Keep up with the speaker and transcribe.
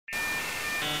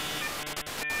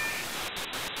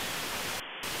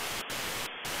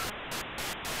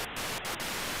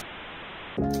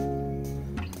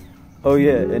Oh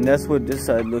yeah, and that's what this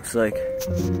side looks like.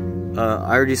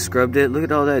 I already scrubbed it. Look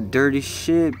at all that dirty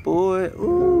shit, boy.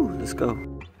 Ooh, let's go.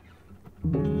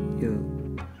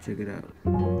 Yo, check it out.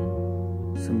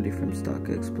 Somebody from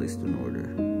StockX placed an order.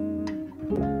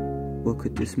 What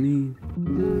could this mean?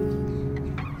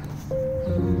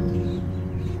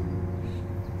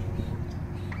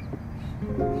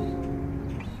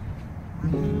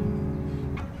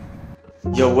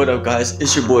 Yo, what up guys?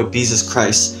 It's your boy Jesus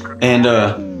Christ. And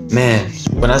man,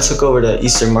 when I took over the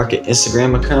Eastern Market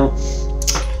Instagram account,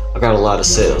 I got a lot of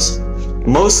sales.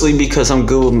 Mostly because I'm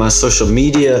good with my social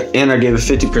media and I gave a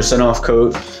 50% off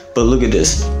code. But look at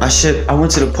this. I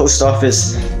went to the post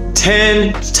office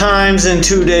 10 times in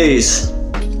 2 days.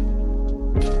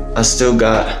 I still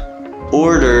got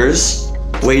orders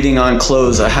waiting on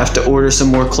clothes. I have to order some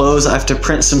more clothes. I have to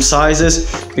print some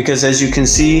sizes because as you can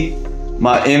see,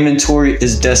 my inventory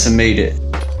is decimated.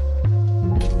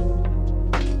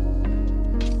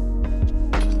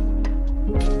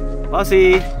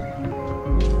 Bossy.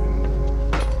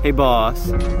 Hey,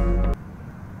 boss.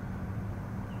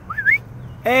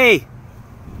 Hey.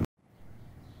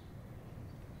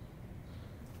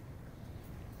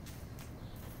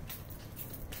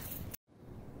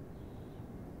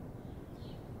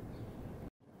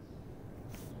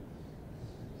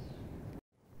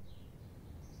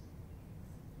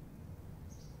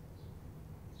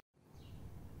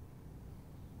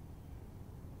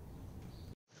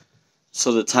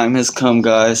 So the time has come,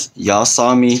 guys. Y'all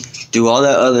saw me do all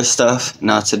that other stuff.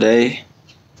 Now today,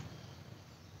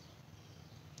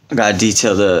 I gotta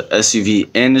detail the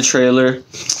SUV and the trailer.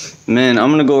 Man,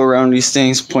 I'm gonna go around these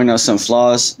things, point out some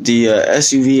flaws. The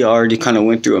SUV already kind of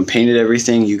went through and painted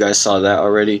everything. You guys saw that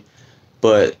already.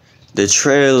 But the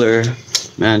trailer,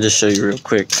 man, I'll just show you real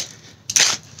quick.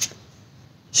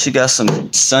 She got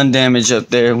some sun damage up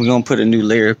there. We're gonna put a new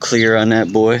layer of clear on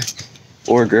that boy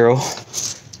or girl.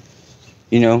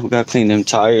 You know, we gotta clean them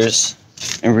tires.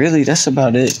 And really, that's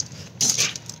about it.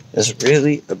 That's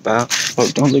really about...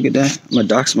 Oh, don't look at that. I'm gonna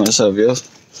dox myself, yo.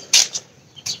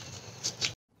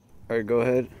 Alright, go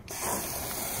ahead.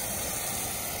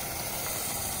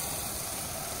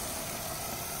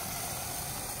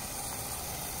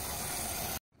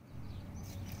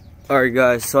 Alright,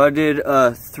 guys. So I did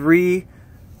 3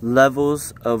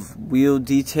 levels of wheel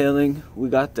detailing. We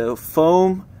got the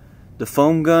foam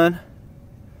gun.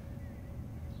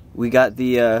 We got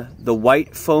the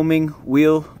white foaming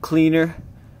wheel cleaner,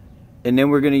 and then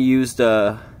we're gonna use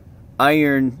the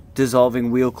iron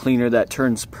dissolving wheel cleaner that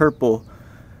turns purple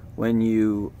when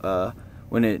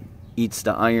it eats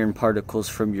the iron particles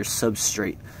from your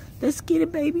substrate. Let's get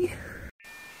it, baby.